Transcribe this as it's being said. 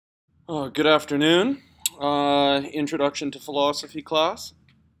Good afternoon. Introduction to Philosophy class.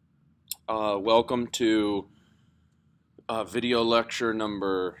 Welcome to video lecture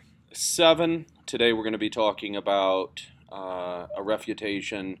number 7. Today we're going to be talking about a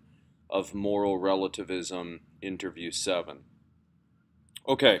refutation of moral relativism, interview 7.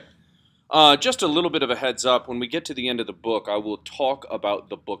 Okay, just a little bit of a heads up. When we get to the end of the book, I will talk about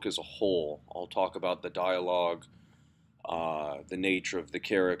the book as a whole. I'll talk about the dialogue, the nature of the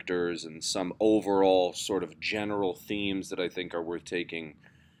characters, and some overall sort of general themes that I think are worth taking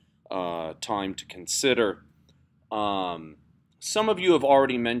time to consider. Some of you have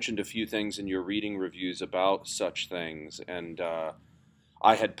already mentioned a few things in your reading reviews about such things, and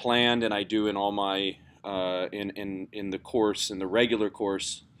I had planned, and I do in all my in the course, in the regular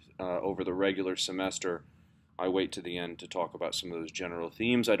course over the regular semester, I wait to the end to talk about some of those general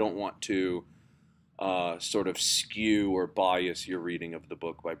themes. I don't want to sort of skew or bias your reading of the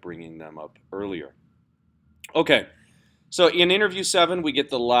book by bringing them up earlier. Okay, so in interview 7, we get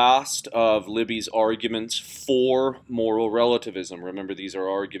the last of Libby's arguments for moral relativism. Remember, these are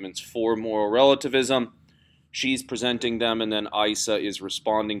arguments for moral relativism. She's presenting them, and then Isa is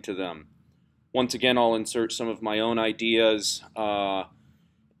responding to them. Once again, I'll insert some of my own ideas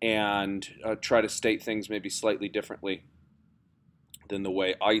and try to state things maybe slightly differently than the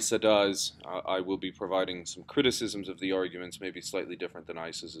way Isa does. I will be providing some criticisms of the arguments, maybe slightly different than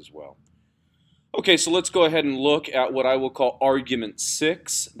Isa's as well. Okay, so let's go ahead and look at what I will call argument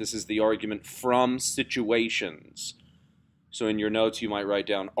 6. This is the argument from situations. So in your notes you might write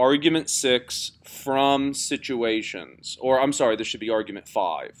down argument 6 from situations. Or I'm sorry, this should be argument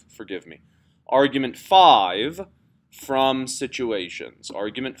 5. Forgive me. Argument 5 from situations.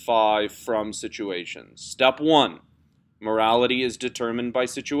 Argument 5 from situations. Step 1. Morality is determined by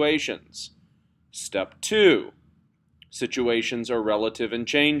situations. Step 2. Situations are relative and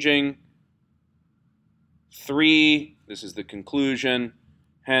changing. 3. This is the conclusion.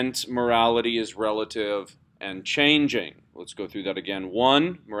 Hence, morality is relative and changing. Let's go through that again.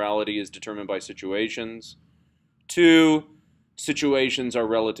 1. Morality is determined by situations. 2. Situations are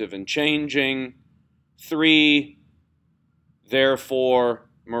relative and changing. 3. Therefore,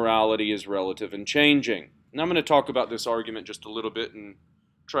 morality is relative and changing. Now I'm going to talk about this argument just a little bit and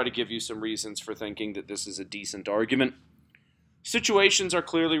try to give you some reasons for thinking that this is a decent argument. Situations are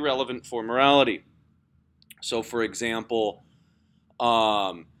clearly relevant for morality. So for example,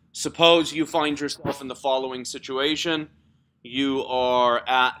 suppose you find yourself in the following situation. You are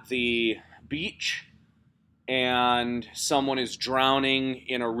at the beach and someone is drowning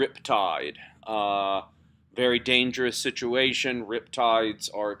in a riptide. Very dangerous situation. Riptides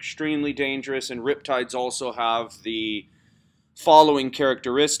are extremely dangerous, and riptides also have the following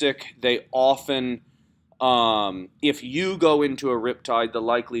characteristic. They often, if you go into a riptide, the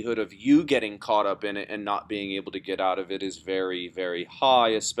likelihood of you getting caught up in it and not being able to get out of it is very, very high,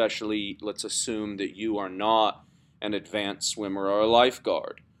 especially, let's assume that you are not an advanced swimmer or a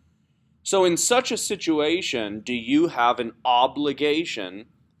lifeguard. So in such a situation, do you have an obligation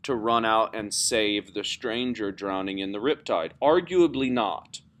to run out and save the stranger drowning in the riptide? Arguably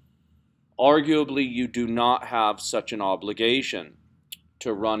not. Arguably, you do not have such an obligation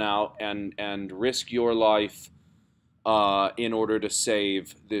to run out and risk your life in order to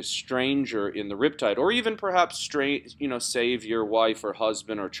save this stranger in the riptide, or even perhaps save your wife or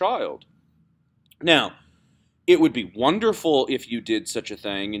husband or child. Now, it would be wonderful if you did such a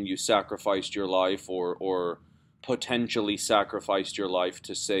thing and you sacrificed your life or potentially sacrificed your life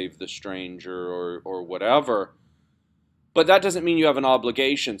to save the stranger or whatever. But that doesn't mean you have an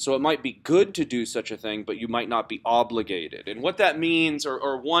obligation. So it might be good to do such a thing, but you might not be obligated. And what that means,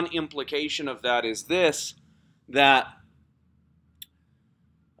 or one implication of that is this, that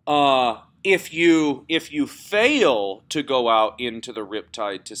if you fail to go out into the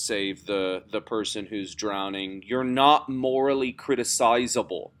riptide to save the person who's drowning, you're not morally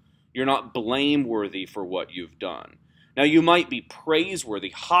criticizable. You're not blameworthy for what you've done. Now, you might be praiseworthy,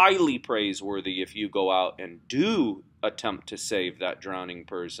 highly praiseworthy, if you go out and do attempt to save that drowning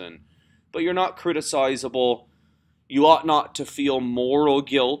person, but you're not criticizable. You ought not to feel moral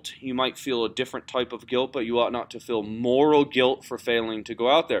guilt. You might feel a different type of guilt, but you ought not to feel moral guilt for failing to go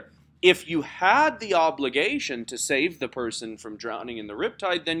out there. If you had the obligation to save the person from drowning in the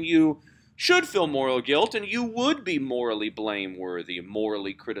riptide, then you should feel moral guilt, and you would be morally blameworthy,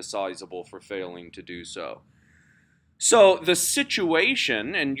 morally criticizable for failing to do so. So the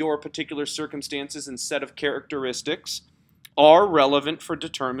situation and your particular circumstances and set of characteristics are relevant for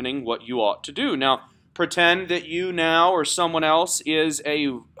determining what you ought to do. Now, pretend that you now or someone else is a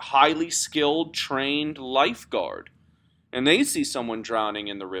highly skilled, trained lifeguard. and they see someone drowning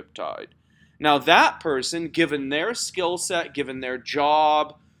in the riptide. Now that person, given their skill set, given their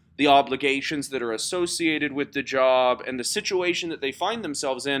job, the obligations that are associated with the job, and the situation that they find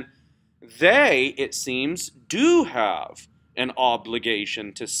themselves in, they, it seems, do have an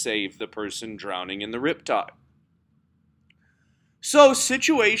obligation to save the person drowning in the riptide. So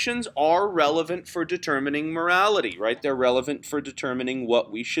situations are relevant for determining morality, right? They're relevant for determining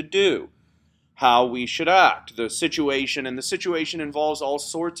what we should do, how we should act. The situation involves all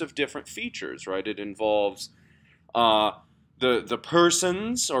sorts of different features, right? It involves the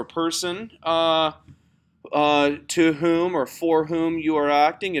persons or person to whom or for whom you are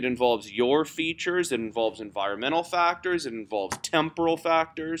acting. It involves your features. It involves environmental factors. It involves temporal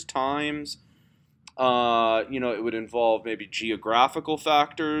factors, times. It would involve maybe geographical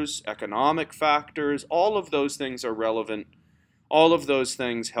factors, economic factors. All of those things are relevant. All of those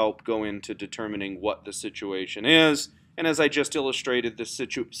things help go into determining what the situation is. And as I just illustrated,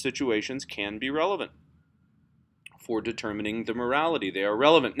 the situations can be relevant for determining the morality. They are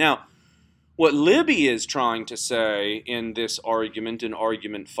relevant. Now, what Libby is trying to say in this argument, in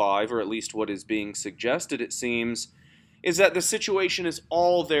argument 5, or at least what is being suggested, it seems, is that the situation is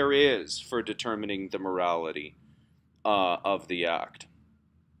all there is for determining the morality of the act.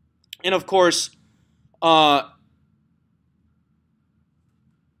 And of course,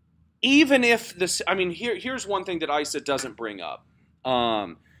 even if this, here's one thing that ISA doesn't bring up.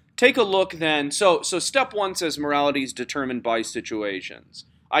 Take a look then. So step 1 says morality is determined by situations.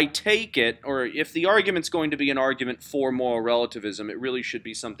 I take it, or if the argument's going to be an argument for moral relativism, it really should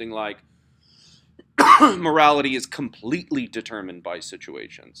be something like morality is completely determined by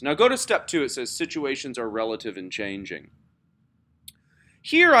situations. Now go to step 2. It says situations are relative and changing.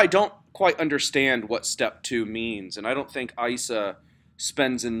 Here I don't quite understand what step 2 means, and I don't think ISA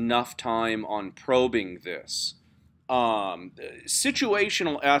spends enough time on probing this.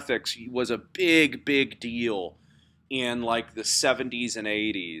 Situational ethics was a big deal in like the 70s and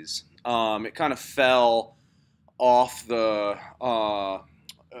 80s. It kind of fell off the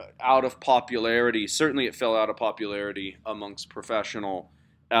out of popularity. Certainly it fell out of popularity amongst professional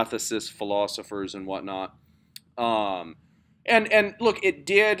ethicists, philosophers, and whatnot. And look, it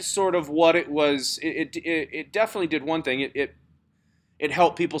did sort of what it was. It definitely did one thing. It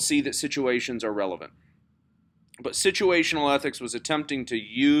helped people see that situations are relevant. But situational ethics was attempting to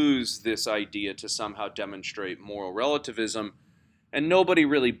use this idea to somehow demonstrate moral relativism, and nobody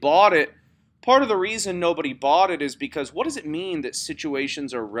really bought it. Part of the reason nobody bought it is because what does it mean that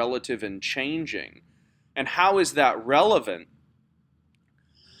situations are relative and changing? And how is that relevant?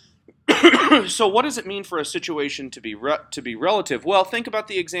 So what does it mean for a situation to be relative? Well, think about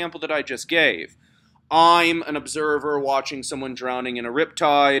the example that I just gave. I'm an observer watching someone drowning in a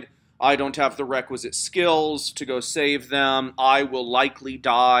riptide. I don't have the requisite skills to go save them. I will likely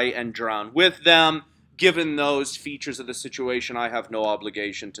die and drown with them. Given those features of the situation, I have no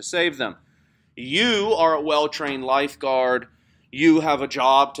obligation to save them. You are a well-trained lifeguard. You have a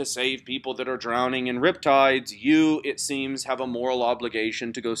job to save people that are drowning in riptides. You, it seems, have a moral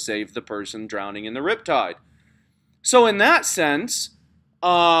obligation to go save the person drowning in the riptide. So in that sense,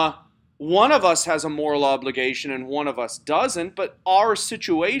 one of us has a moral obligation and one of us doesn't, but our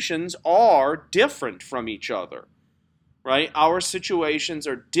situations are different from each other, right? Our situations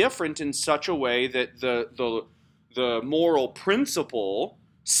are different in such a way that the moral principle,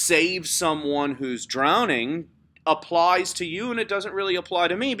 save someone who's drowning, applies to you and it doesn't really apply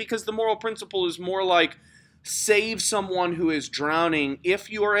to me, because the moral principle is more like save someone who is drowning if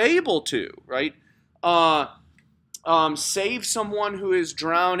you are able to, right? Save someone who is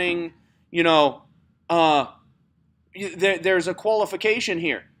drowning, there's a qualification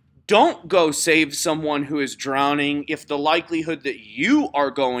here. Don't go save someone who is drowning if the likelihood that you are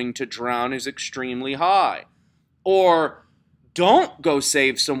going to drown is extremely high. Or don't go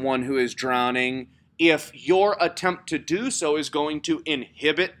save someone who is drowning if your attempt to do so is going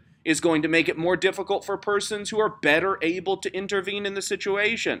to make it more difficult for persons who are better able to intervene in the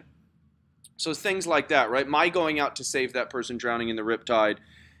situation. So things like that, right? My going out to save that person drowning in the riptide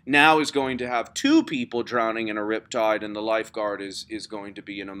now is going to have 2 people drowning in a riptide, and the lifeguard is going to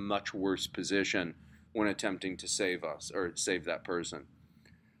be in a much worse position when attempting to save us or save that person.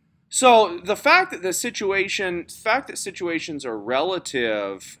 So the fact that situations are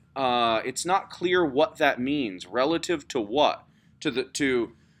relative, it's not clear what that means. Relative to what?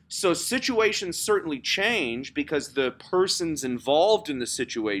 So situations certainly change because the persons involved in the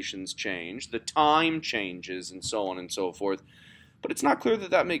situations change, the time changes, and so on and so forth. But it's not clear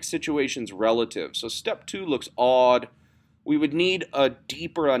that that makes situations relative. So step 2 looks odd. we would need a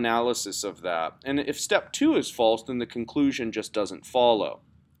deeper analysis of that. And if step 2 is false, then the conclusion just doesn't follow.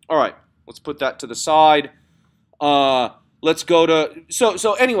 All right, let's put that to the side. Let's go to,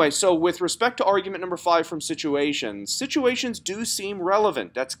 so with respect to argument number 5 from situations, situations do seem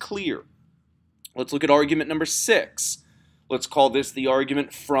relevant. That's clear. Let's look at argument number 6. Let's call this the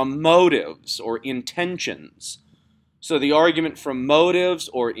argument from motives or intentions. So the argument from motives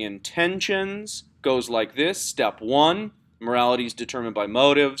or intentions goes like this. Step 1, morality is determined by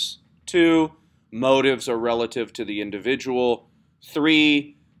motives. 2, motives are relative to the individual.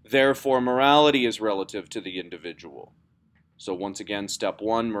 3, therefore morality is relative to the individual. So once again, step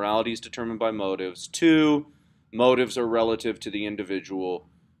 1, morality is determined by motives. 2, motives are relative to the individual.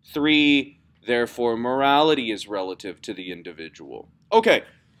 3, therefore morality is relative to the individual. Okay,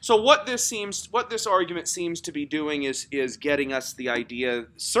 so what this argument seems to be doing is getting us the idea,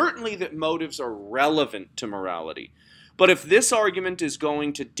 certainly that motives are relevant to morality. But if this argument is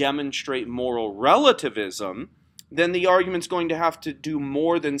going to demonstrate moral relativism, then the argument's going to have to do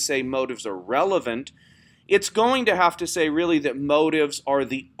more than say motives are relevant. It's going to have to say really that motives are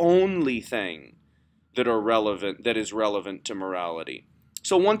the only thing that is relevant to morality.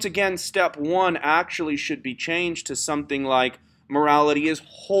 So once again, step 1 actually should be changed to something like morality is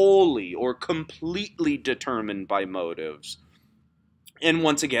wholly or completely determined by motives. And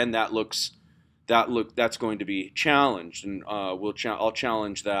once again, that's going to be challenged, and I'll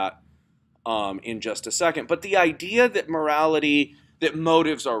challenge that in just a second. But the idea that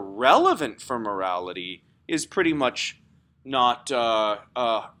motives are relevant for morality is pretty much not.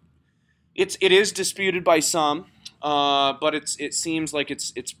 It is disputed by some, but it seems like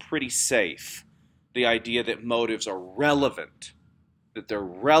it's pretty safe. The idea that motives are relevant, that they're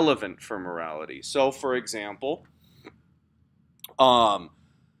relevant for morality. So, for example,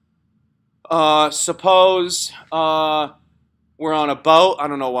 suppose we're on a boat. I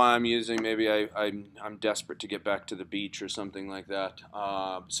don't know why I'm using. Maybe I'm desperate to get back to the beach or something like that.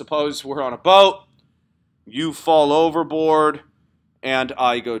 Suppose we're on a boat. You fall overboard, and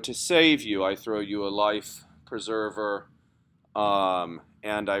I go to save you. I throw you a life preserver,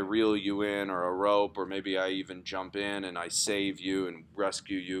 and I reel you in, or a rope, or maybe I even jump in and I save you and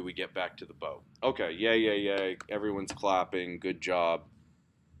rescue you. We get back to the boat. Okay, yay. Everyone's clapping. Good job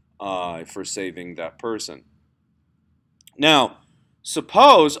for saving that person. Now,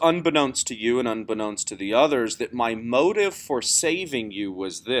 suppose, unbeknownst to you and unbeknownst to the others, that my motive for saving you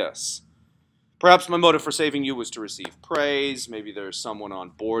was this. Perhaps my motive for saving you was to receive praise. Maybe there's someone on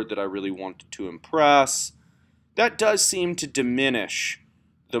board that I really wanted to impress. That does seem to diminish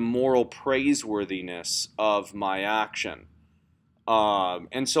the moral praiseworthiness of my action.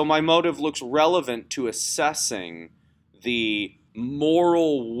 And so my motive looks relevant to assessing the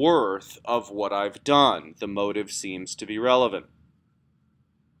moral worth of what I've done. The motive seems to be relevant.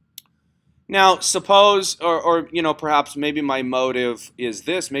 Now, suppose, or perhaps maybe my motive is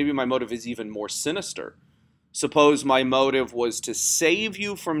this. Maybe my motive is even more sinister. Suppose my motive was to save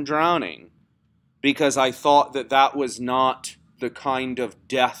you from drowning because I thought that was not the kind of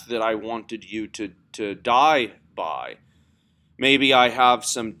death that I wanted you to die by. Maybe I have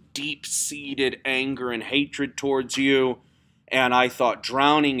some deep-seated anger and hatred towards you, and I thought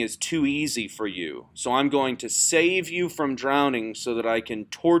drowning is too easy for you. So I'm going to save you from drowning so that I can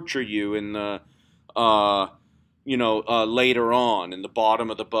torture you in the, later on, in the bottom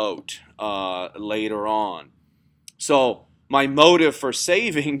of the boat, later on. So my motive for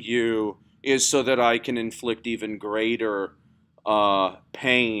saving you is so that I can inflict even greater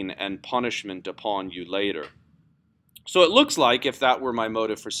pain and punishment upon you later. So it looks like, if that were my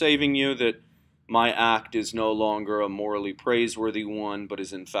motive for saving you, that my act is no longer a morally praiseworthy one, but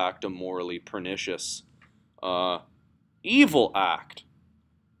is in fact a morally pernicious, evil act.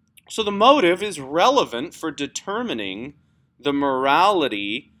 So the motive is relevant for determining the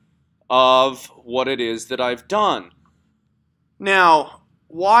morality of what it is that I've done. Now,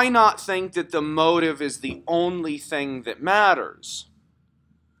 why not think that the motive is the only thing that matters?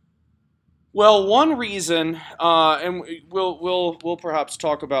 Well, one reason, and we'll perhaps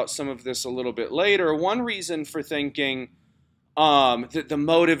talk about some of this a little bit later, one reason for thinking that the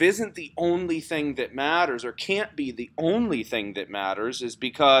motive isn't the only thing that matters, or can't be the only thing that matters, is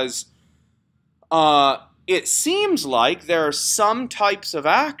because it seems like there are some types of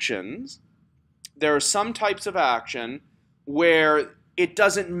action where it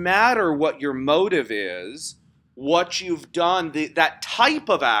doesn't matter what your motive is. What you've done, that type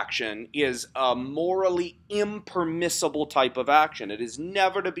of action is a morally impermissible type of action. It is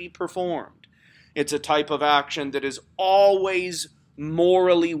never to be performed. It's a type of action that is always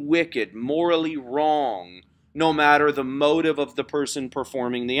morally wicked, morally wrong, no matter the motive of the person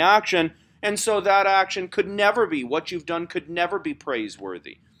performing the action. And so that action could never be, what you've done could never be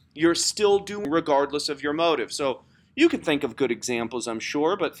praiseworthy. You're still doing regardless of your motive. So you can think of good examples, I'm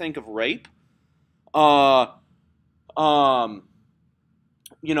sure, but think of rape.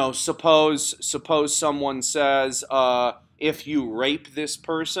 Suppose someone says, if you rape this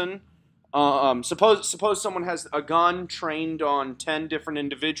person, suppose someone has a gun trained on 10 different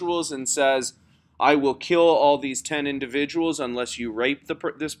individuals and says, I will kill all these 10 individuals unless you rape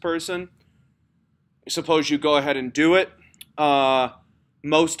this person. Suppose you go ahead and do it.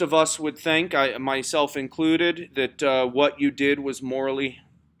 Most of us would think, myself included, that what you did was morally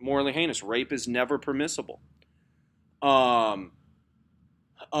heinous. Rape is never permissible.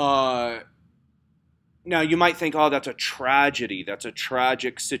 Now, you might think, oh, that's a tragedy. That's a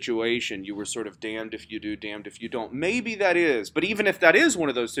tragic situation. You were sort of damned if you do, damned if you don't. Maybe that is. But even if that is one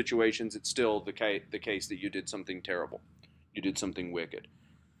of those situations, it's still the case that you did something terrible. You did something wicked.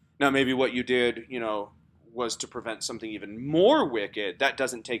 Now, maybe what you did, was to prevent something even more wicked. That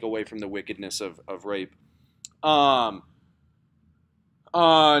doesn't take away from the wickedness of rape.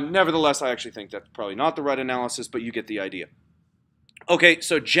 Nevertheless, I actually think that's probably not the right analysis, but you get the idea. Okay,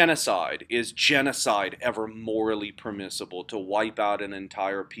 so genocide. Is genocide ever morally permissible, to wipe out an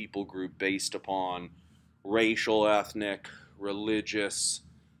entire people group based upon racial, ethnic, religious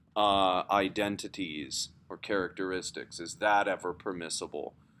identities or characteristics? Is that ever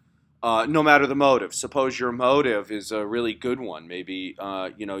permissible? No matter the motive. Suppose your motive is a really good one. Maybe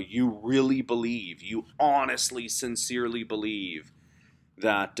you really believe, you honestly, sincerely believe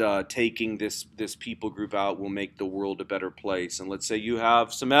that taking this people group out will make the world a better place. And let's say you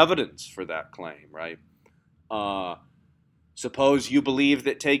have some evidence for that claim, right? Suppose you believe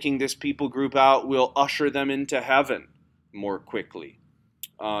that taking this people group out will usher them into heaven more quickly.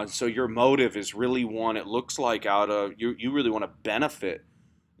 So your motive is really one, it looks like, you really want to benefit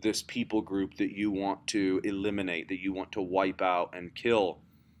this people group that you want to eliminate, that you want to wipe out and kill.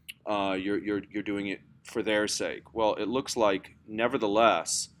 You're doing it for their sake. Well, it looks like,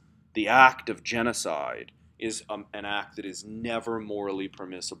 nevertheless, the act of genocide is an act that is never morally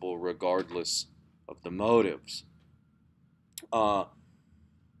permissible, regardless of the motives.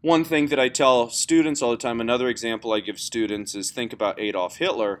 One thing that I tell students all the time, another example I give students, is think about Adolf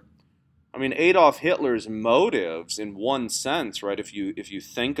Hitler. I mean, Adolf Hitler's motives, in one sense, right, if you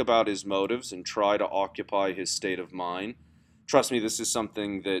think about his motives and try to occupy his state of mind, trust me, this is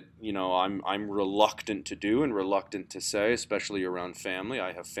something that, I'm reluctant to do and reluctant to say, especially around family.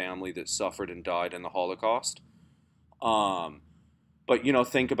 I have family that suffered and died in the Holocaust. But,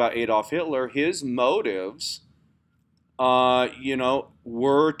 think about Adolf Hitler. His motives,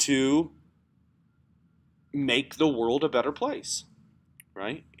 were to make the world a better place,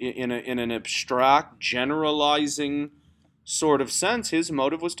 right? In an abstract, generalizing sort of sense, his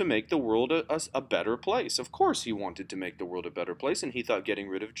motive was to make the world a better place. Of course he wanted to make the world a better place, and he thought getting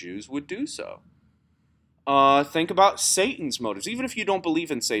rid of Jews would do so. Think about Satan's motives. Even if you don't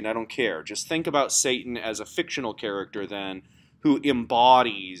believe in Satan, I don't care. Just think about Satan as a fictional character then, who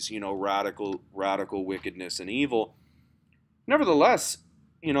embodies, radical wickedness and evil. Nevertheless,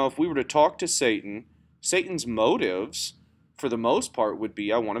 if we were to talk to Satan, Satan's motives, for the most part, would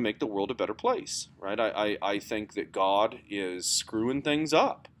be, I want to make the world a better place, right? I think that God is screwing things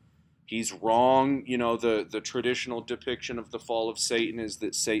up. He's wrong. The traditional depiction of the fall of Satan is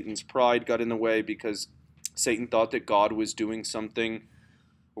that Satan's pride got in the way because Satan thought that God was doing something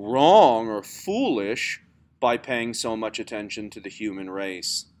wrong or foolish by paying so much attention to the human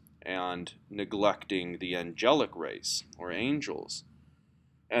race and neglecting the angelic race or angels.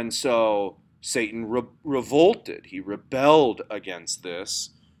 And so Satan revolted. He rebelled against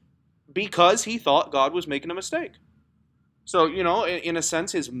this because he thought God was making a mistake. So, in a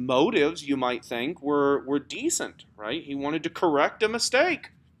sense, his motives, you might think, were decent, right? He wanted to correct a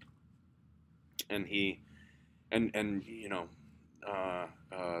mistake. And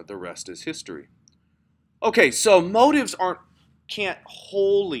the rest is history. Okay, so motives can't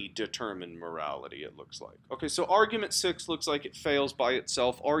wholly determine morality, it looks like. Okay, so argument 6 looks like it fails by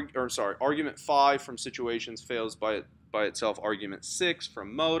itself. Argument 5 from situations fails by itself. Argument 6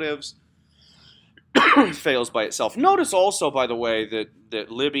 from motives fails by itself. Notice also, by the way, that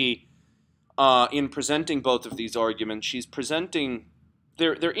Libby, in presenting both of these arguments, she's presenting,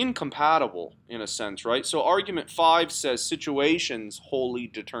 they're incompatible in a sense, right? So argument 5 says situations wholly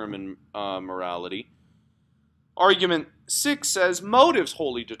determine morality. Argument 6 says motives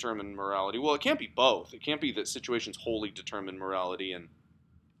wholly determine morality. Well, it can't be both. It can't be that situations wholly determine morality and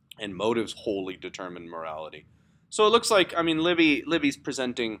motives wholly determine morality. So it looks like, Libby's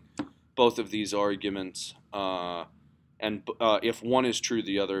presenting both of these arguments, and if one is true,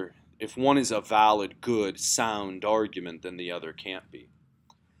 the other, if one is a valid, good, sound argument, then the other can't be.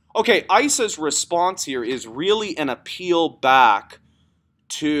 Okay, Isa's response here is really an appeal back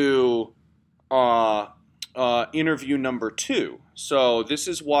to interview number 2. So this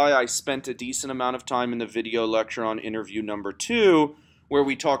is why I spent a decent amount of time in the video lecture on interview number 2, where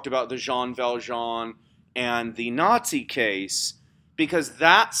we talked about the Jean Valjean and the Nazi case, because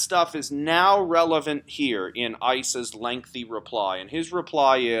that stuff is now relevant here in Isa's lengthy reply. And his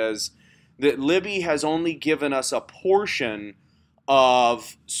reply is that Libby has only given us a portion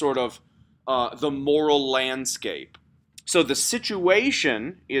of sort of the moral landscape. So the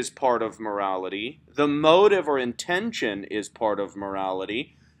situation is part of morality, the motive or intention is part of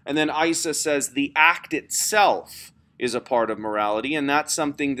morality, and then Isa says the act itself is a part of morality, and that's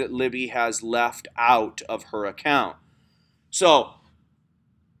something that Libby has left out of her account. So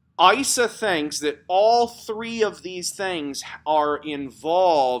Isa thinks that all 3 of these things are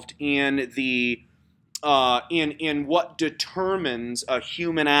involved in the in what determines a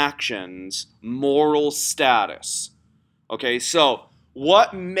human action's moral status. Okay, so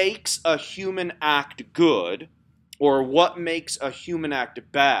what makes a human act good, or what makes a human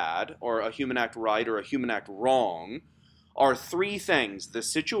act bad, or a human act right, or a human act wrong, are 3 things: the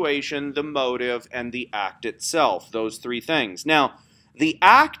situation, the motive, and the act itself. Those 3 things. Now, the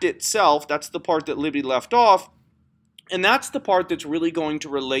act itself, that's the part that Libby left off, and that's the part that's really going to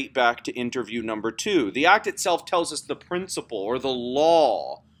relate back to interview number 2. The act itself tells us the principle or the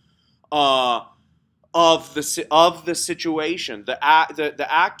law of the situation. The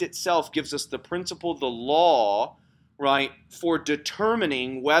act itself gives us the principle, the law, right, for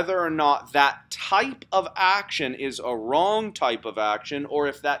determining whether or not that type of action is a wrong type of action, or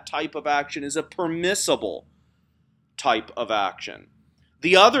if that type of action is a permissible type of action.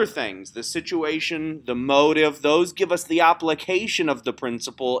 The other things, the situation, the motive, those give us the application of the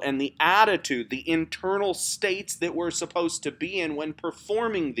principle and the attitude, the internal states that we're supposed to be in when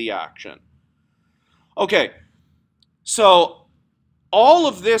performing the action. Okay, so all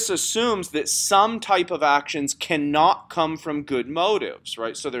of this assumes that some type of actions cannot come from good motives,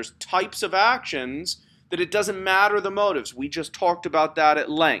 right? So there's types of actions that it doesn't matter the motives. We just talked about that at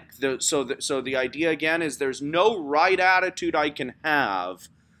length. So the idea again is there's no right attitude I can have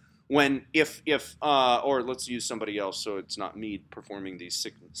when or let's use somebody else so it's not me performing these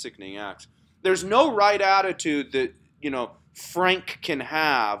sickening acts. There's no right attitude that, Frank can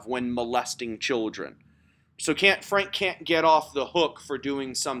have when molesting children. So Frank can't get off the hook for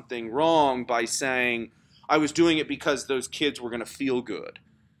doing something wrong by saying, I was doing it because those kids were going to feel good.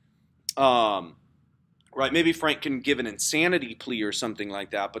 Right, maybe Frank can give an insanity plea or something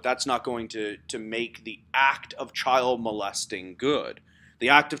like that, but that's not going to make the act of child molesting good. The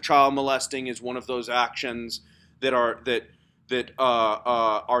act of child molesting is one of those actions that are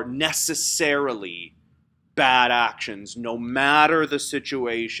necessarily bad actions, no matter the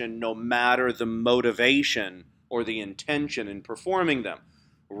situation, no matter the motivation or the intention in performing them.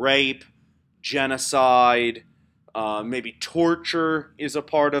 Rape, genocide, maybe torture is a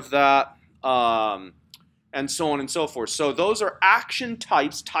part of that. And so on and so forth. So those are action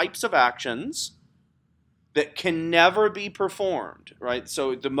types of actions that can never be performed, right?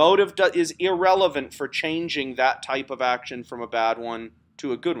 So the motive is irrelevant for changing that type of action from a bad one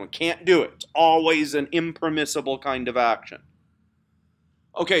to a good one. Can't do it. It's always an impermissible kind of action.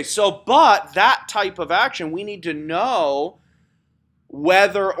 Okay, so but that type of action, we need to know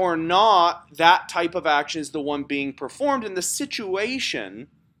whether or not that type of action is the one being performed, and the situation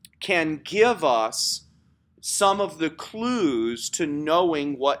can give us some of the clues to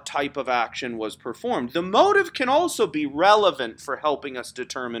knowing what type of action was performed. The motive can also be relevant for helping us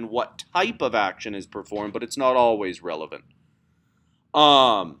determine what type of action is performed, but it's not always relevant.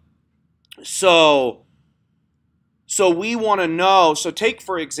 So we want to know. So take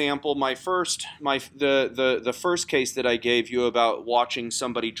for example the first case that I gave you about watching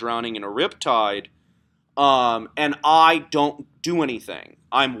somebody drowning in a riptide, and I don't do anything.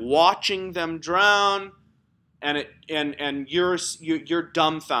 I'm watching them drown. And you're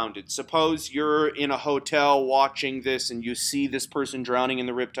dumbfounded. Suppose you're in a hotel watching this and you see this person drowning in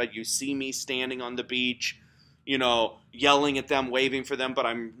the riptide. You see me standing on the beach, yelling at them, waving for them, but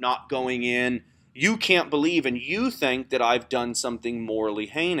I'm not going in. You can't believe and you think that I've done something morally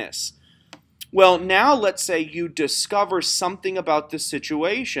heinous. Well, now let's say you discover something about the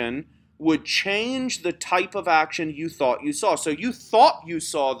situation would change the type of action you thought you saw. So you thought you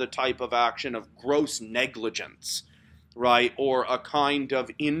saw the type of action of gross negligence, right? Or a kind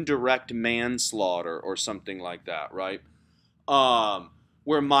of indirect manslaughter or something like that, right?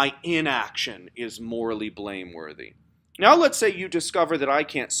 where my inaction is morally blameworthy. Now let's say you discover that I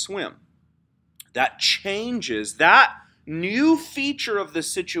can't swim. That changes, that new feature of the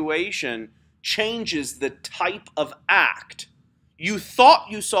situation changes the type of act. You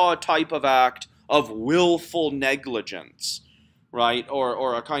thought you saw a type of act of willful negligence, right?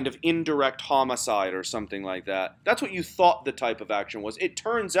 Or a kind of indirect homicide or something like that. That's what you thought the type of action was. It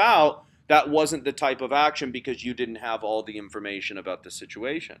turns out that wasn't the type of action because you didn't have all the information about the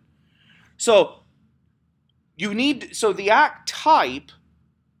situation. So the act type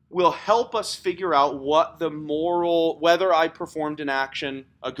will help us figure out what the moral, whether I performed an action,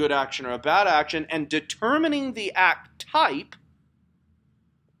 a good action or a bad action, and determining the act type,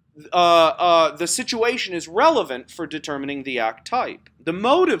 the situation is relevant for determining the act type. The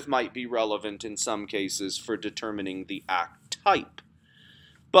motive might be relevant in some cases for determining the act type.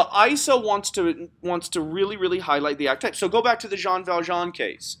 But ISA wants to really, really highlight the act type. So go back to the Jean Valjean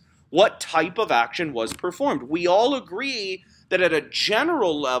case. What type of action was performed? We all agree that at a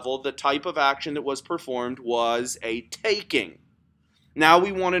general level, the type of action that was performed was a taking. Now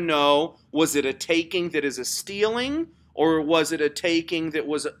we want to know, was it a taking that is a stealing, or was it a taking that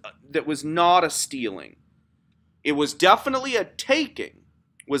was not a stealing? It was definitely a taking.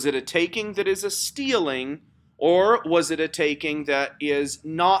 Was it a taking that is a stealing, or was it a taking that is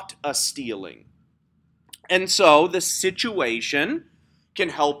not a stealing? And so the situation can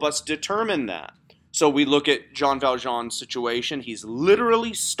help us determine that. So we look at Jean Valjean's situation. He's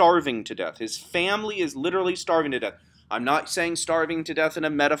literally starving to death. His family is literally starving to death. I'm not saying starving to death in a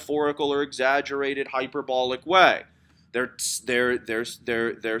metaphorical or exaggerated, hyperbolic way. They're starving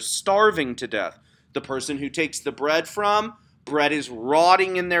to death. The person who takes the bread is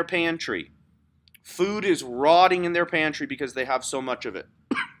rotting in their pantry. Food is rotting in their pantry because they have so much of it.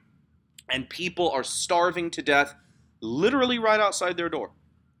 And people are starving to death literally right outside their door.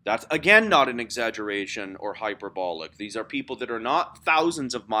 That's, again, not an exaggeration or hyperbolic. These are people that are not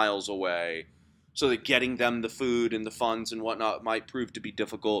thousands of miles away, so that getting them the food and the funds and whatnot might prove to be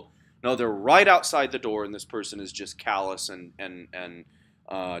difficult. No, they're right outside the door, and this person is just callous and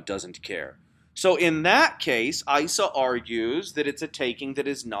doesn't care. So in that case, ISA argues that it's a taking that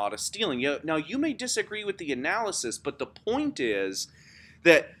is not a stealing. Now, you may disagree with the analysis, but the point is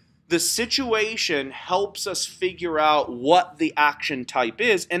that the situation helps us figure out what the action type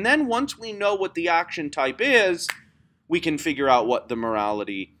is, and then once we know what the action type is, we can figure out what the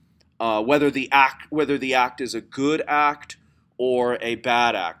morality, whether the act is a good act or a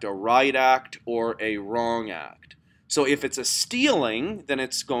bad act, a right act or a wrong act. So if it's a stealing, then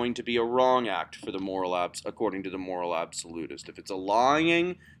it's going to be a wrong act for the according to the moral absolutist. If it's a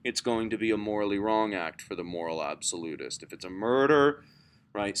lying, it's going to be a morally wrong act for the moral absolutist. If it's a murder,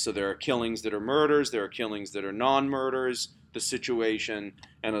 right? So there are killings that are murders, there are killings that are non-murders. The situation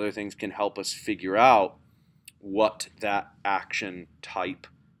and other things can help us figure out what that action type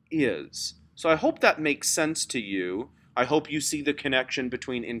is. So I hope that makes sense to you. I hope you see the connection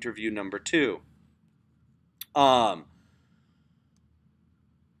between interview number 2.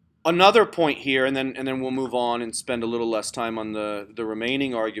 Another point here, and then we'll move on and spend a little less time on the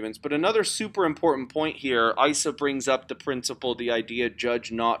remaining arguments, but another super important point here, ISA brings up the principle, the idea,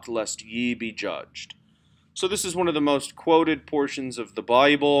 judge not lest ye be judged. So this is one of the most quoted portions of the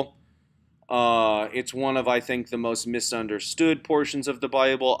Bible. It's one of, I think, the most misunderstood portions of the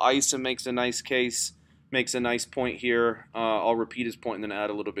Bible. ISA makes a nice case, makes a nice point here. I'll repeat his point and then add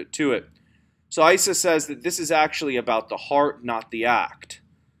a little bit to it. So ISA says that this is actually about the heart, not the act.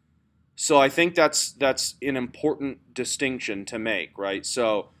 So I think that's an important distinction to make, right?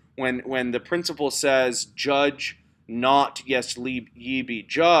 So when the principle says, judge not, yes, ye be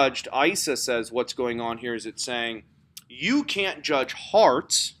judged, ISA says what's going on here is it's saying, you can't judge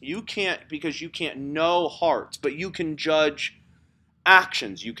hearts, you can't, because you can't know hearts, but you can judge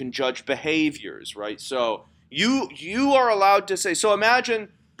actions, you can judge behaviors, right? So you are allowed to say, so imagine,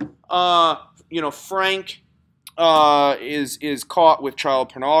 Frank is caught with child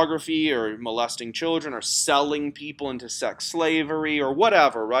pornography or molesting children or selling people into sex slavery or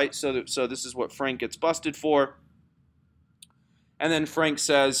whatever, right? So this is what Frank gets busted for. And then Frank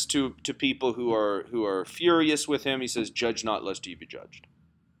says to people who are furious with him, he says, judge not lest ye be judged.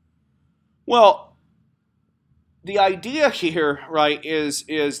 Well, the idea here, right, is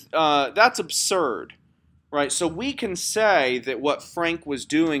that's absurd, right? So we can say that what Frank was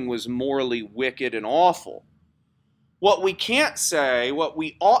doing was morally wicked and awful. What we can't say, what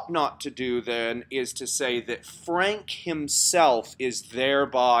we ought not to do then, is to say that Frank himself is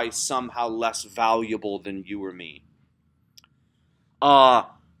thereby somehow less valuable than you or me.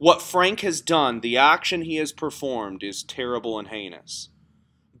 What Frank has done, the action he has performed, is terrible and heinous.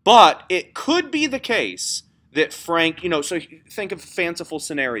 But it could be the case that Frank, so think of a fanciful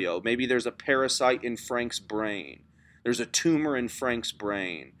scenario. Maybe there's a parasite in Frank's brain. There's a tumor in Frank's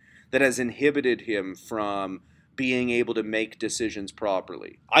brain that has inhibited him from being able to make decisions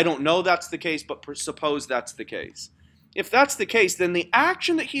properly. I don't know that's the case, but suppose that's the case. If that's the case, then the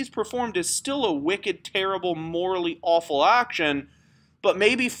action that he's performed is still a wicked, terrible, morally awful action, but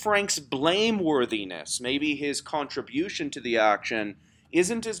maybe Frank's blameworthiness, maybe his contribution to the action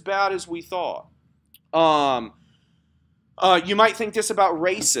isn't as bad as we thought. You might think this about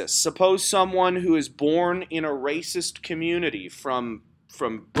racists. Suppose someone who is born in a racist community from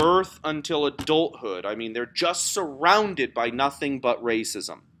birth until adulthood. I mean, they're just surrounded by nothing but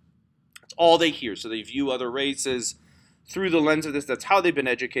racism. That's all they hear. So they view other races through the lens of this. That's how they've been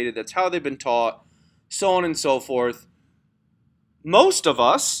educated. That's how they've been taught, so on and so forth. Most of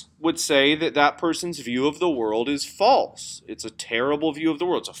us would say that that person's view of the world is false. It's a terrible view of the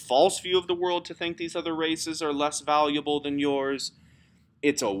world. It's a false view of the world to think these other races are less valuable than yours.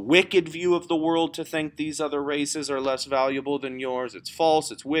 It's a wicked view of the world to think these other races are less valuable than yours. It's false,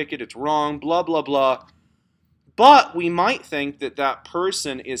 it's wicked, it's wrong, blah, blah, blah. But we might think that that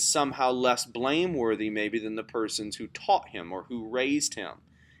person is somehow less blameworthy maybe than the persons who taught him or who raised him.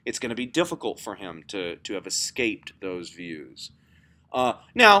 It's going to be difficult for him to have escaped those views.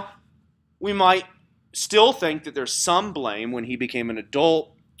 Now, we might still think that there's some blame when he became an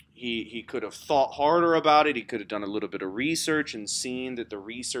adult. He could have thought harder about it. He could have done a little bit of research and seen that the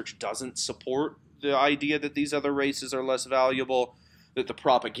research doesn't support the idea that these other races are less valuable, that the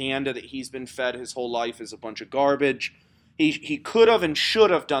propaganda that he's been fed his whole life is a bunch of garbage. He could have and should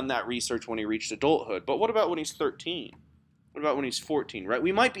have done that research when he reached adulthood. But what about when he's 13? What about when he's 14, right?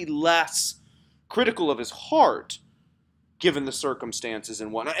 We might be less critical of his heart given the circumstances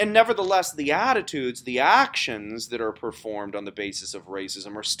and whatnot. And nevertheless, the attitudes, the actions that are performed on the basis of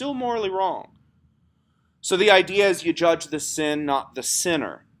racism are still morally wrong. So the idea is you judge the sin, not the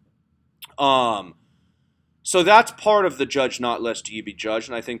sinner. So that's part of the judge not lest ye be judged,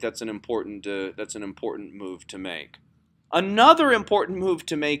 and I think that's an important move to make. Another important move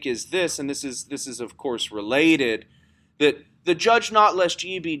to make is this, and this is of course related, that the judge not lest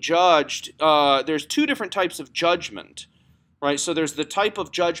ye be judged, there's two different types of judgment. Right, so there's the type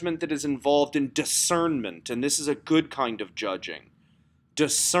of judgment that is involved in discernment, and this is a good kind of judging.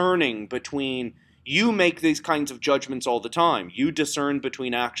 Discerning between, you make these kinds of judgments all the time. You discern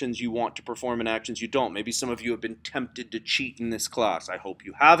between actions you want to perform and actions you don't. Maybe some of you have been tempted to cheat in this class. I hope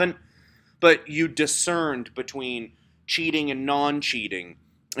you haven't. But you discerned between cheating and non-cheating,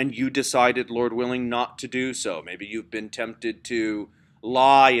 and you decided, Lord willing, not to do so. Maybe you've been tempted to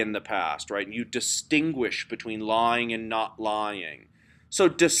lie in the past, right? And you distinguish between lying and not lying. So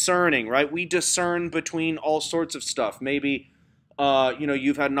discerning, right? We discern between all sorts of stuff. Maybe,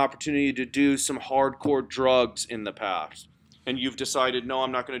 you've had an opportunity to do some hardcore drugs in the past, and you've decided, no,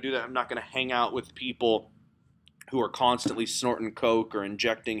 I'm not going to do that. I'm not going to hang out with people who are constantly snorting coke or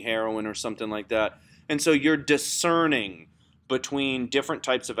injecting heroin or something like that. And so you're discerning between different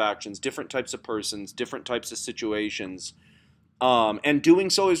types of actions, different types of persons, different types of situations. And doing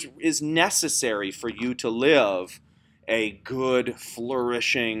so is necessary for you to live a good,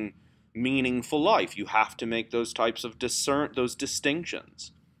 flourishing, meaningful life. You have to make those types of those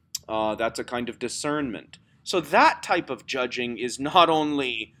distinctions. That's a kind of discernment. So that type of judging is not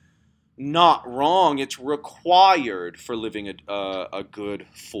only not wrong, it's required for living a good,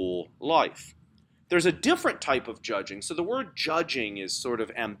 full life. There's a different type of judging. So the word judging is sort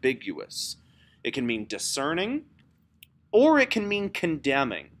of ambiguous. It can mean discerning, or it can mean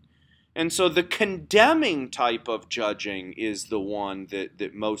condemning. And so the condemning type of judging is the one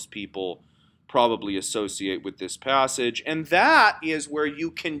that most people probably associate with this passage. And that is where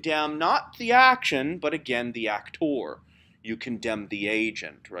you condemn not the action, but again, the actor. You condemn the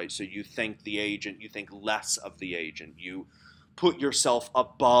agent, right? So you think less of the agent. You put yourself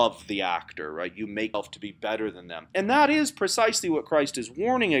above the actor, right? You make yourself to be better than them. And that is precisely what Christ is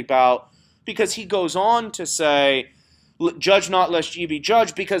warning about, because he goes on to say, judge not lest ye be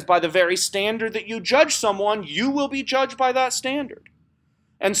judged, because by the very standard that you judge someone, you will be judged by that standard.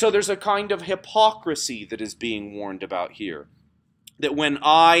 And so there's a kind of hypocrisy that is being warned about here. That when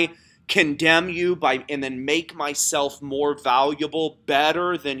I condemn you and then make myself more valuable,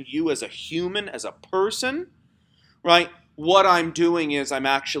 better than you as a human, as a person, right? What I'm doing is I'm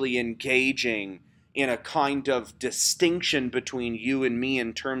actually engaging in a kind of distinction between you and me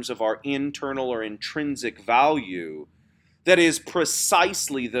in terms of our internal or intrinsic value. That is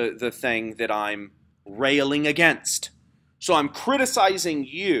precisely the thing that I'm railing against. So I'm criticizing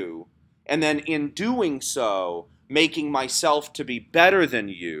you, and then in doing so, making myself to be better than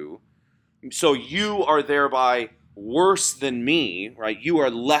you, so you are thereby worse than me, right? You are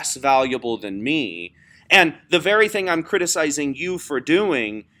less valuable than me. And the very thing I'm criticizing you for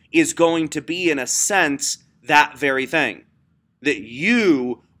doing is going to be, in a sense, that very thing. That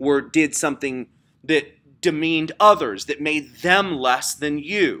you did something that demeaned others, that made them less than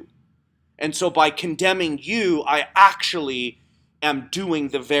you. And so by condemning you, I actually am doing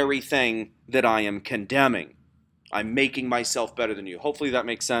the very thing that I am condemning. I'm making myself better than you. Hopefully that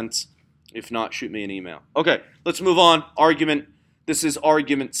makes sense. If not, shoot me an email. Okay, let's move on. Argument. This is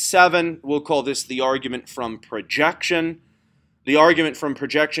argument 7. We'll call this the argument from projection. The argument from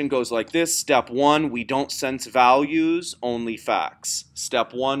projection goes like this. Step 1, we don't sense values, only facts.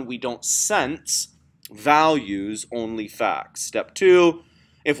 Step 1, we don't sense values, only facts. Step 2,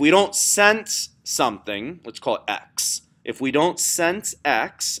 if we don't sense something, let's call it X. If we don't sense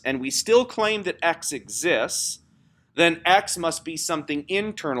X and we still claim that X exists, then X must be something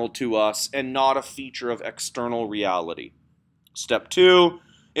internal to us and not a feature of external reality. Step 2,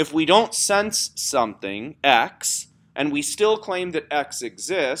 if we don't sense something, X, and we still claim that X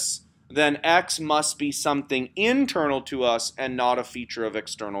exists, then X must be something internal to us and not a feature of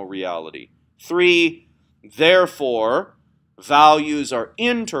external reality. 3, therefore, values are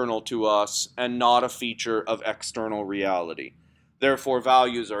internal to us and not a feature of external reality. Therefore,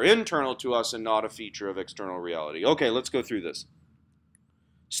 values are internal to us and not a feature of external reality. Okay, let's go through this.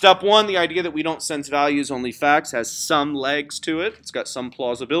 Step 1, the idea that we don't sense values, only facts, has some legs to it. It's got some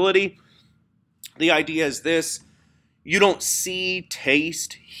plausibility. The idea is this: you don't see,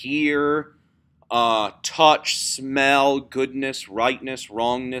 taste, hear, touch, smell, goodness, rightness,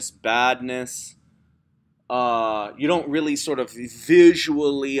 wrongness, badness. You don't really sort of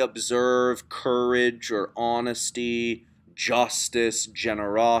visually observe courage or honesty, justice,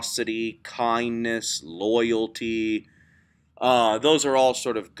 generosity, kindness, loyalty. Those are all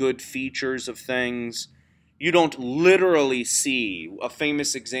sort of good features of things. You don't literally see. A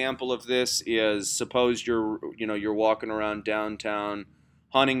famous example of this is, suppose you're walking around downtown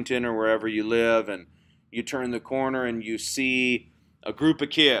Huntington or wherever you live, and you turn the corner and you see a group of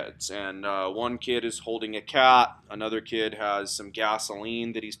kids, and one kid is holding a cat, another kid has some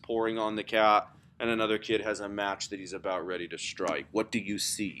gasoline that he's pouring on the cat, and another kid has a match that he's about ready to strike. What do you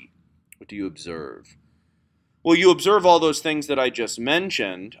see? What do you observe? Well, you observe all those things that I just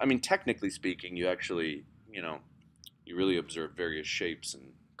mentioned. I mean, technically speaking, you actually, you really observe various shapes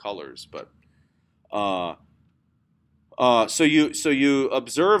and colors, but so you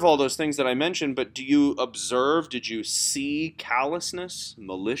observe all those things that I mentioned, but did you see callousness,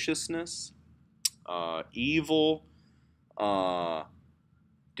 maliciousness, evil?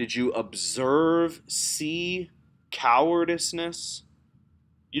 Did you see cowardice?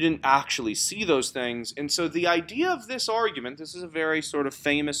 You didn't actually see those things. And so the idea of this argument, this is a very sort of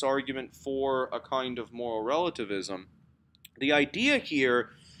famous argument for a kind of moral relativism. The idea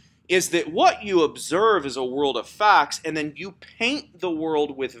here is that what you observe is a world of facts, and then you paint the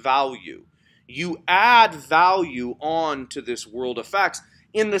world with value. You add value on to this world of facts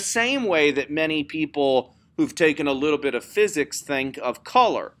in the same way that many people who've taken a little bit of physics think of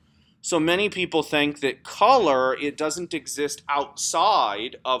color. So many people think that color, it doesn't exist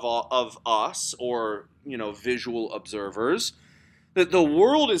outside of us or, visual observers, that the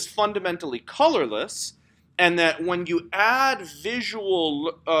world is fundamentally colorless, and that when you add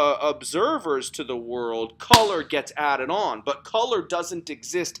visual observers to the world, color gets added on. But color doesn't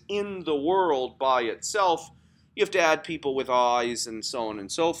exist in the world by itself. You have to add people with eyes and so on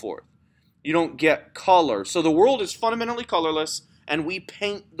and so forth. You don't get color. So the world is fundamentally colorless, and we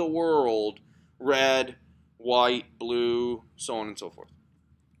paint the world red, white, blue, so on and so forth.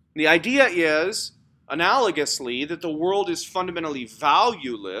 The idea is, analogously, that the world is fundamentally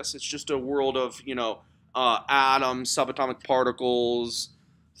valueless. It's just a world of, atoms, subatomic particles,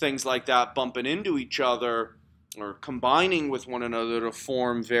 things like that bumping into each other or combining with one another to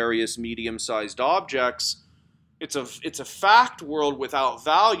form various medium-sized objects. It's a fact world without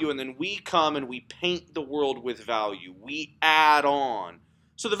value, and then we come and we paint the world with value. We add on.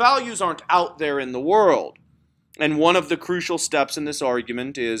 So the values aren't out there in the world. And one of the crucial steps in this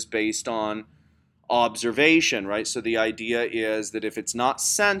argument is based on observation, right? So the idea is that if it's not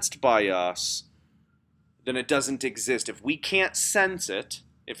sensed by us, then it doesn't exist. If we can't sense it,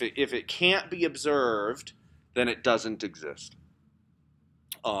 if it can't be observed, then it doesn't exist.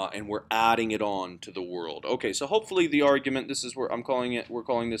 And we're adding it on to the world. Okay, so hopefully the argument, this is where we're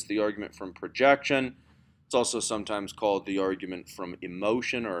calling this the argument from projection. It's also sometimes called the argument from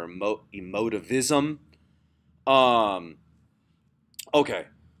emotion or emotivism. Okay,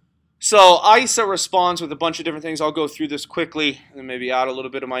 So ISA responds with a bunch of different things. I'll go through this quickly and maybe add a little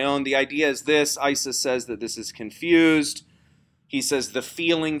bit of my own. The idea is this. ISA says that this is confused. He says the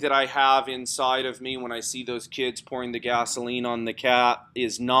feeling that I have inside of me when I see those kids pouring the gasoline on the cat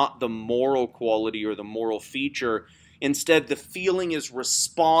is not the moral quality or the moral feature. Instead, the feeling is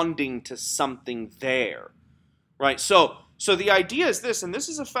responding to something there, right? So the idea is this, and this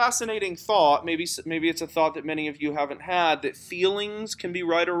is a fascinating thought. Maybe it's a thought that many of you haven't had, that feelings can be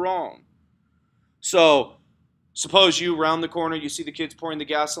right or wrong. So suppose you round the corner, you see the kids pouring the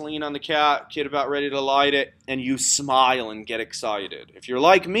gasoline on the cat, kid about ready to light it, and you smile and get excited. If you're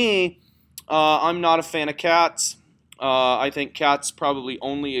like me, I'm not a fan of cats. I think cats probably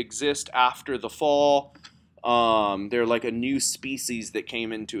only exist after the fall. They're like a new species that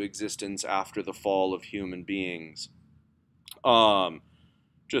came into existence after the fall of human beings.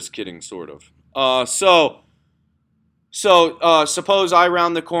 Just kidding, sort of. Suppose I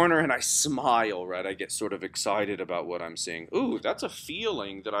round the corner and I smile, right? I get sort of excited about what I'm seeing. Ooh, that's a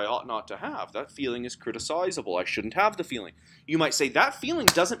feeling that I ought not to have. That feeling is criticizable. I shouldn't have the feeling. You might say, that feeling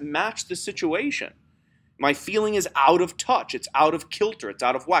doesn't match the situation. My feeling is out of touch. It's out of kilter. It's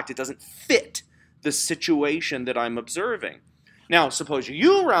out of whack. It doesn't fit the situation that I'm observing. Now, suppose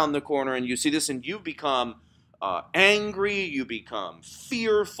you round the corner and you see this and you become angry, you become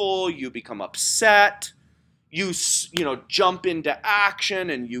fearful, you become upset. You jump into action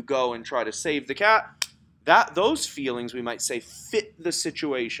and you go and try to save the cat. Those feelings, we might say, fit the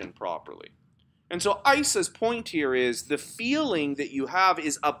situation properly. And so ISA's point here is the feeling that you have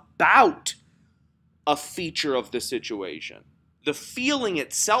is about a feature of the situation. The feeling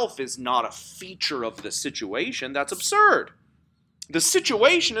itself is not a feature of the situation. That's absurd. The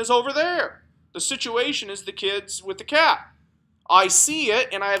situation is over there. The situation is the kids with the cat. I see it,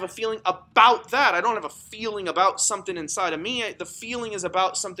 and I have a feeling about that. I don't have a feeling about something inside of me. The feeling is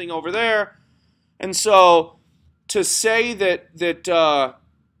about something over there. And so to say that the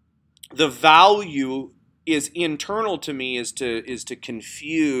value is internal to me is to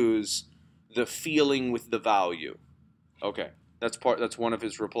confuse the feeling with the value. Okay, that's one of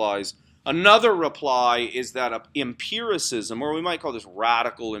his replies. Another reply is that empiricism, or we might call this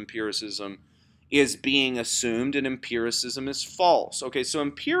radical empiricism, is being assumed, and empiricism is false. Okay, so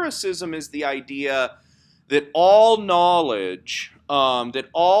empiricism is the idea that all knowledge, that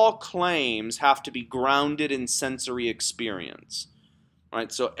all claims have to be grounded in sensory experience.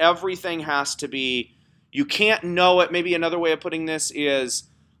 Right? So everything has to be, you can't know it. Maybe another way of putting this is,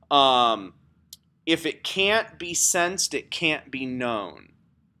 if it can't be sensed, it can't be known.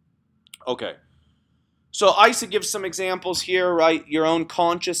 Okay. So ISA gives some examples here, right? Your own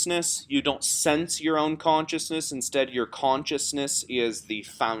consciousness, you don't sense your own consciousness. Instead, your consciousness is the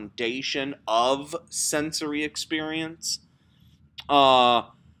foundation of sensory experience.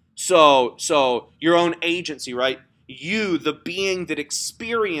 So your own agency, right? You, the being that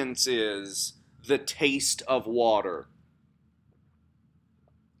experiences the taste of water.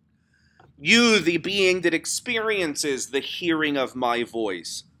 You, the being that experiences the hearing of my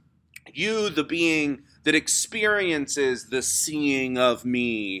voice. You, the being that experiences the seeing of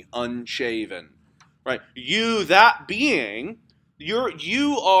me unshaven, right? You, that being, there's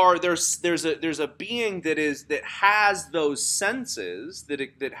a being that has those senses,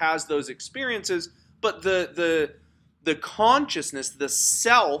 that has those experiences, but the consciousness, the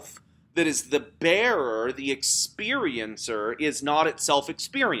self that is the bearer, the experiencer, is not itself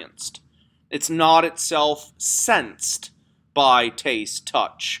experienced. It's not itself sensed by taste,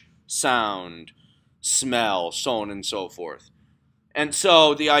 touch, sound, smell, so on and so forth. And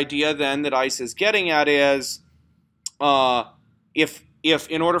so the idea then that ICE is getting at is, if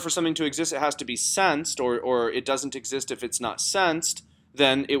in order for something to exist it has to be sensed, or it doesn't exist if it's not sensed,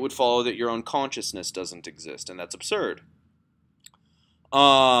 then it would follow that your own consciousness doesn't exist, and that's absurd.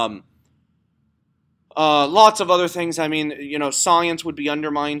 Lots of other things. I mean, science would be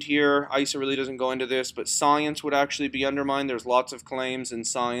undermined here. ISA really doesn't go into this, but science would actually be undermined. There's lots of claims in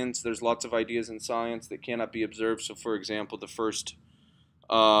science. There's lots of ideas in science that cannot be observed. So, for example, the first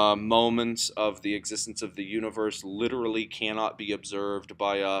moments of the existence of the universe literally cannot be observed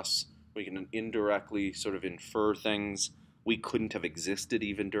by us. We can indirectly sort of infer things. We couldn't have existed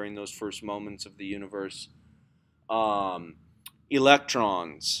even during those first moments of the universe.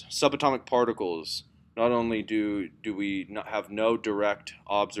 Electrons, subatomic particles. Not only do we not have no direct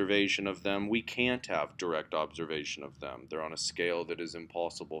observation of them, we can't have direct observation of them. They're on a scale that is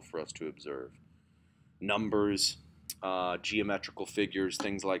impossible for us to observe. Numbers, geometrical figures,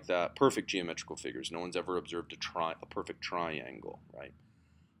 things like that. Perfect geometrical figures. No one's ever observed a perfect triangle, right?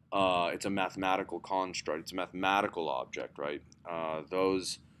 It's a mathematical construct. It's a mathematical object, right?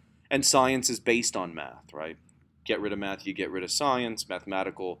 And science is based on math, right? Get rid of math, you get rid of science.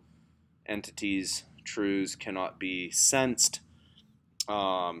 Mathematical entities, truths cannot be sensed.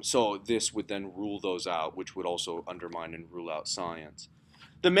 So this would then rule those out, which would also undermine and rule out science.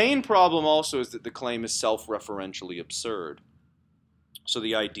 The main problem also is that the claim is self-referentially absurd. So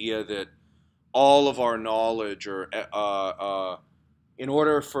the idea that all of our knowledge, or in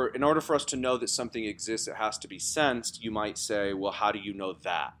order for us to know that something exists, it has to be sensed. You might say, well, how do you know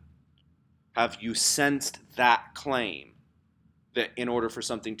that? Have you sensed that claim, that in order for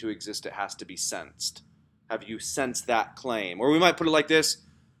something to exist, it has to be sensed? Have you sensed that claim? Or we might put it like this.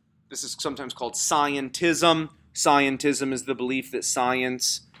 This is sometimes called scientism. Scientism is the belief that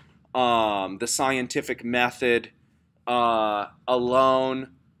science, the scientific method alone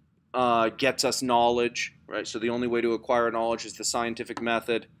gets us knowledge, right? So the only way to acquire knowledge is the scientific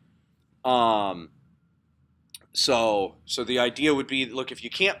method. So the idea would be, look, if you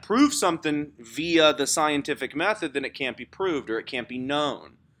can't prove something via the scientific method, then it can't be proved or it can't be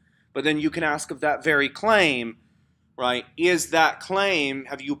known. But then you can ask of that very claim, right? Is that claim,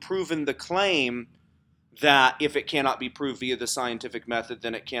 have you proven the claim that if it cannot be proved via the scientific method,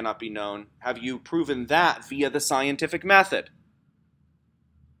 then it cannot be known? Have you proven that via the scientific method?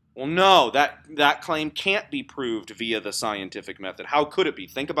 Well, no, that claim can't be proved via the scientific method. How could it be?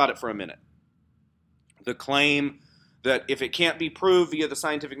 Think about it for a minute. The claim that if it can't be proved via the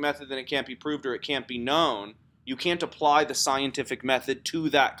scientific method, then it can't be proved or it can't be known. You can't apply the scientific method to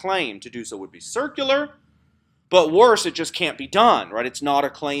that claim. To do so would be circular, but worse, it just can't be done, right? It's not a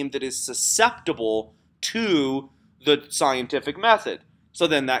claim that is susceptible to the scientific method. So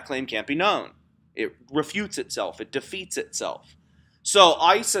then that claim can't be known. It refutes itself. It defeats itself. So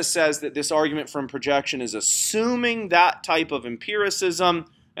ISA says that this argument from projection is assuming that type of empiricism,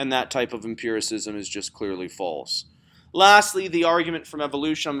 and that type of empiricism is just clearly false. Lastly, the argument from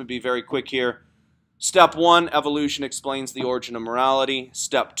evolution. I'm going to be very quick here. Step 1, evolution explains the origin of morality.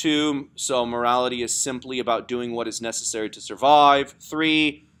 Step 2, so morality is simply about doing what is necessary to survive.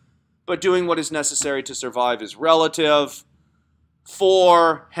 3, but doing what is necessary to survive is relative.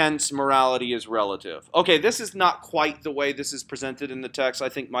 4, hence morality is relative. Okay, this is not quite the way this is presented in the text. I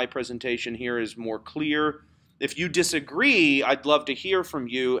think my presentation here is more clear. If you disagree, I'd love to hear from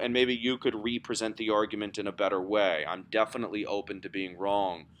you, and maybe you could represent the argument in a better way. I'm definitely open to being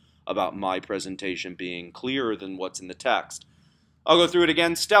wrong about my presentation being clearer than what's in the text. I'll go through it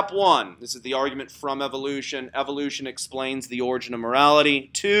again. Step 1, this is the argument from evolution. Evolution explains the origin of morality.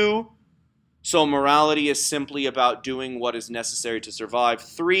 2, so morality is simply about doing what is necessary to survive.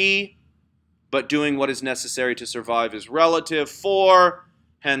 3, but doing what is necessary to survive is relative. 4,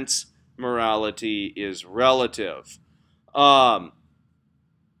 hence morality is relative.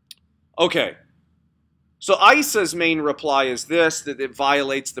 Okay. So ISA's main reply is this, that it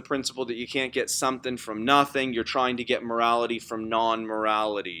violates the principle that you can't get something from nothing. You're trying to get morality from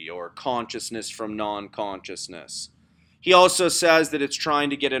non-morality, or consciousness from non-consciousness. He also says that it's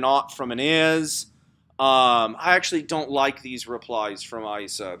trying to get an ought from an is. I actually don't like these replies from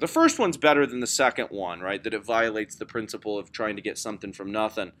ISA. The first one's better than the second one, right? That it violates the principle of trying to get something from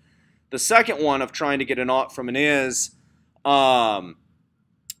nothing. The second one of trying to get an ought from an is,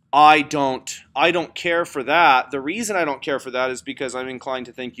 I don't care for that. The reason I don't care for that is because I'm inclined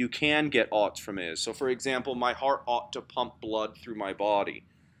to think you can get oughts from is. So for example, my heart ought to pump blood through my body.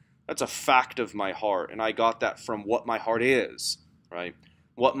 That's a fact of my heart, and I got that from what my heart is, right?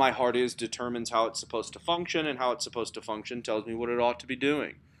 What my heart is determines how it's supposed to function, and how it's supposed to function tells me what it ought to be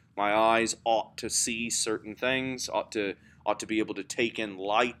doing. My eyes ought to see certain things, ought to be able to take in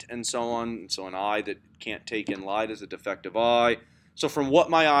light, and so on. And so an eye that can't take in light is a defective eye. So from what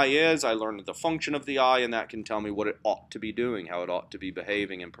my eye is, I learned the function of the eye, and that can tell me what it ought to be doing, how it ought to be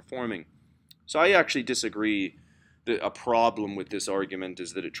behaving and performing. So I actually disagree that a problem with this argument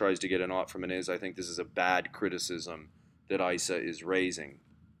is that it tries to get an ought from an is. I think this is a bad criticism that ISA is raising.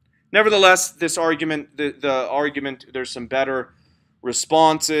 Nevertheless, this argument, the argument, there's some better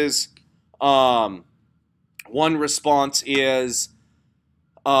responses. One response is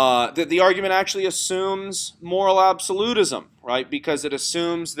that the argument actually assumes moral absolutism, right? Because it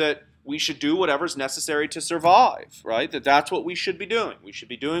assumes that we should do whatever's necessary to survive, right? That's what we should be doing. We should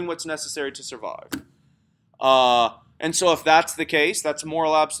be doing what's necessary to survive. And so if that's the case, that's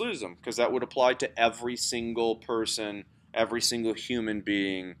moral absolutism, because that would apply to every single person, every single human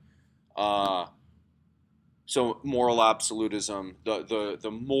being. So moral absolutism,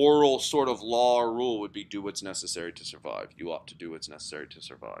 the moral sort of law or rule would be do what's necessary to survive. You ought to do what's necessary to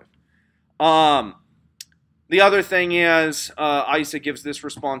survive. The other thing is, ISA gives this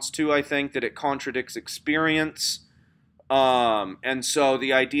response too, I think, that it contradicts experience. And so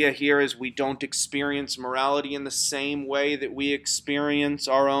the idea here is we don't experience morality in the same way that we experience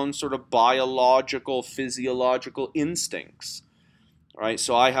our own sort of biological, physiological instincts. Right?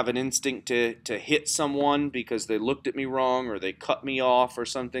 So I have an instinct to hit someone because they looked at me wrong or they cut me off or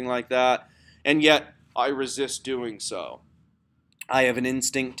something like that, and yet I resist doing so. I have an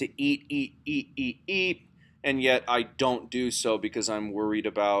instinct to eat, and yet I don't do so because I'm worried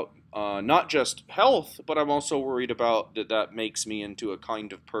about not just health, but I'm also worried about that makes me into a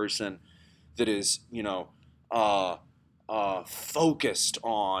kind of person that is, uh, focused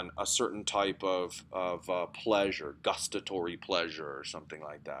on a certain type of pleasure, gustatory pleasure or something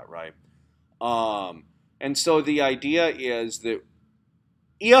like that, right? And so the idea is that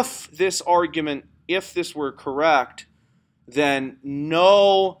if this were correct, then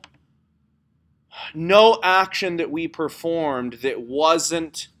no action that we performed that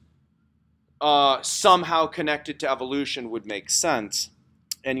wasn't somehow connected to evolution would make sense.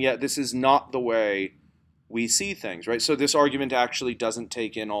 And yet this is not the way we see things, right? So this argument actually doesn't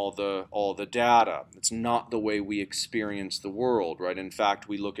take in all the data. It's not the way we experience the world, right? In fact,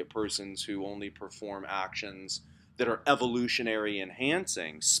 we look at persons who only perform actions that are evolutionary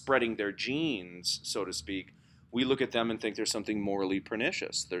enhancing, spreading their genes, so to speak. We look at them and think there's something morally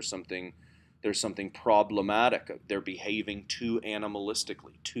pernicious. There's something problematic. They're behaving too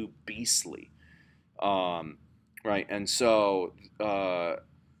animalistically, too beastly, right? And so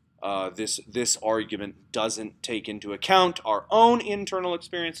this argument doesn't take into account our own internal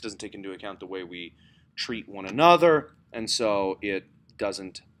experience, doesn't take into account the way we treat one another, and so it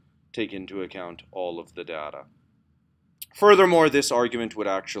doesn't take into account all of the data. Furthermore, this argument would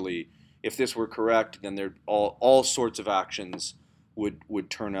actually, if this were correct, then there all sorts of actions would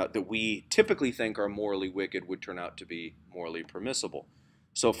turn out that we typically think are morally wicked would turn out to be morally permissible.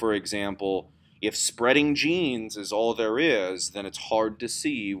 So, for example, if spreading genes is all there is, then it's hard to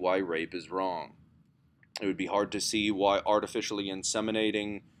see why rape is wrong. It would be hard to see why artificially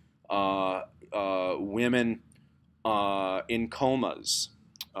inseminating women in comas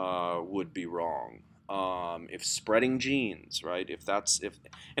would be wrong. If spreading genes, right?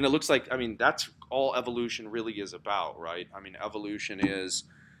 And it looks like, I mean, that's all evolution really is about, right? I mean, evolution is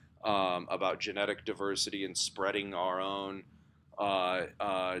about genetic diversity and spreading our own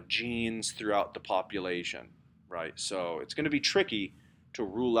genes throughout the population, right? So it's going to be tricky to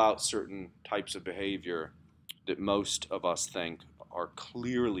rule out certain types of behavior that most of us think are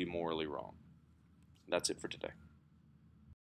clearly morally wrong. That's it for today.